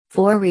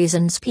4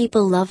 reasons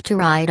people love to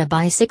ride a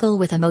bicycle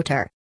with a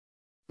motor.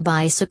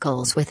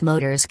 Bicycles with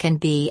motors can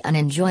be an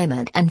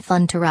enjoyment and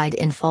fun to ride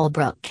in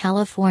Fallbrook,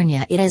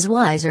 California. It is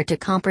wiser to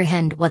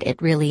comprehend what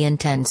it really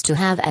intends to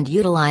have and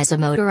utilize a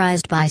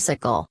motorized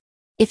bicycle.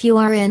 If you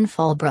are in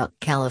Fallbrook,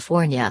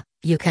 California,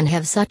 you can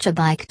have such a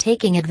bike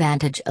taking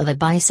advantage of a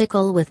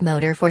bicycle with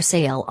motor for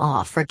sale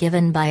offer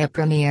given by a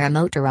premier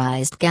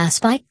motorized gas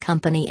bike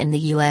company in the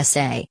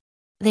USA.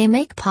 They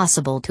make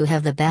possible to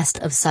have the best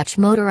of such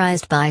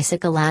motorized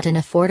bicycle at an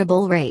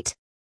affordable rate.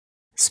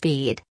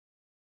 Speed.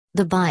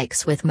 The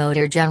bikes with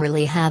motor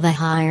generally have a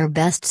higher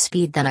best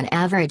speed than an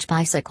average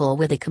bicycle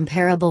with a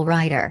comparable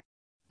rider.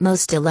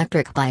 Most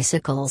electric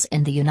bicycles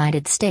in the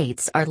United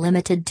States are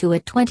limited to a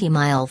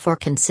 20-mile for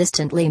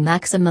consistently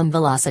maximum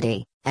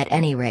velocity. At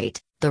any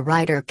rate, the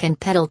rider can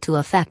pedal to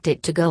affect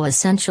it to go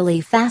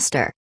essentially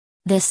faster.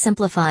 This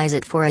simplifies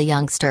it for a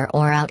youngster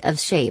or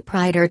out-of-shape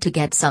rider to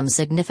get some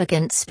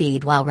significant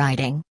speed while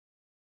riding.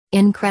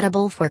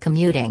 Incredible for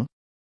commuting.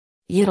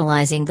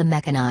 Utilizing the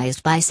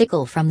mechanized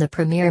bicycle from the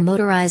premier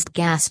motorized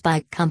gas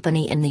bike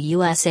company in the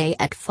USA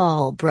at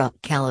Fallbrook,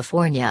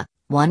 California,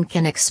 one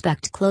can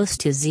expect close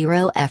to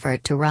zero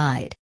effort to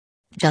ride.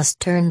 Just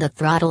turn the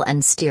throttle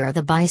and steer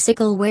the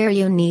bicycle where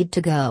you need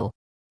to go.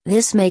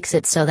 This makes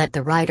it so that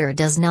the rider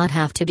does not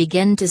have to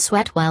begin to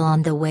sweat while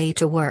on the way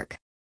to work.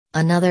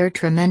 Another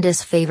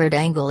tremendous favored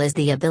angle is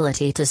the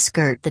ability to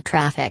skirt the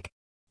traffic.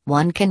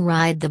 One can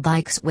ride the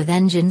bikes with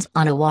engines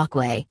on a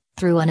walkway,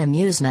 through an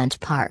amusement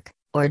park,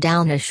 or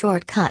down a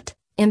shortcut,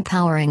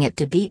 empowering it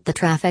to beat the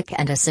traffic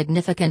and a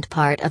significant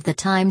part of the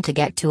time to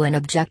get to an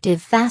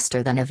objective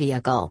faster than a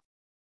vehicle.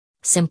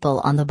 Simple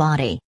on the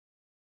body.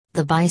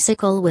 The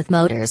bicycle with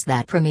motors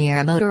that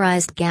premier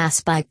motorized gas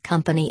bike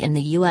company in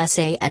the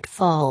USA at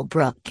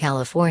Fallbrook,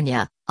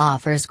 California,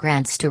 offers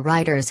grants to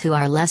riders who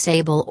are less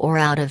able or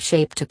out of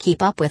shape to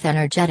keep up with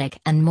energetic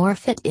and more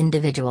fit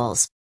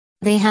individuals.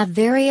 They have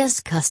various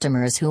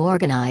customers who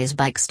organize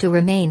bikes to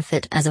remain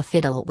fit as a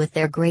fiddle with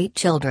their great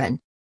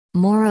children.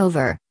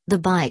 Moreover, the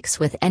bikes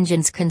with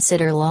engines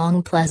consider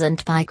long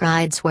pleasant bike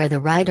rides where the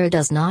rider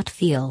does not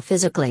feel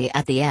physically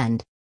at the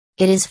end.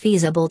 It is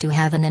feasible to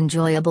have an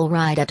enjoyable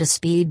ride at a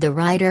speed the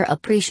rider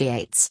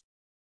appreciates.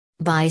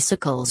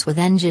 Bicycles with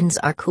engines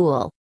are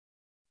cool.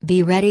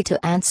 Be ready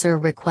to answer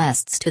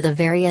requests to the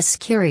various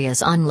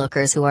curious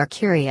onlookers who are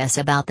curious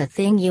about the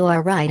thing you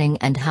are riding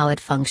and how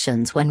it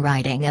functions when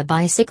riding a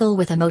bicycle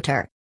with a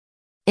motor.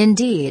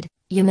 Indeed,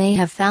 you may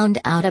have found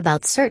out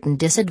about certain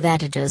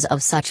disadvantages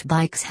of such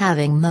bikes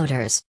having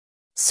motors.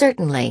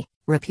 Certainly,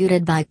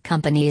 reputed bike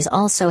companies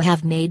also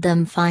have made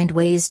them find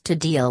ways to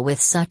deal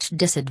with such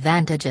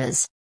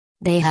disadvantages.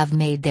 They have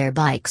made their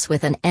bikes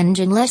with an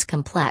engine less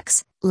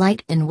complex,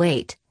 light in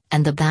weight,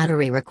 and the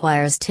battery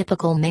requires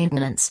typical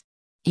maintenance.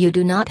 You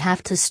do not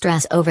have to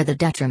stress over the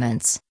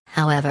detriments,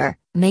 however.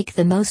 Make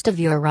the most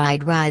of your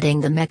ride riding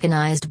the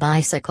mechanized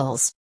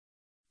bicycles.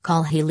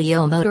 Call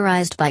Helio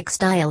Motorized Bikes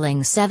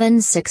dialing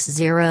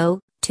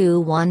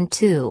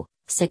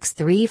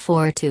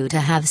 760-212-6342 to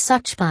have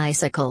such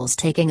bicycles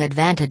taking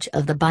advantage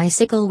of the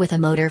bicycle with a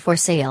motor for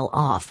sale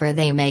offer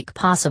they make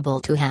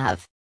possible to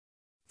have.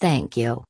 Thank you.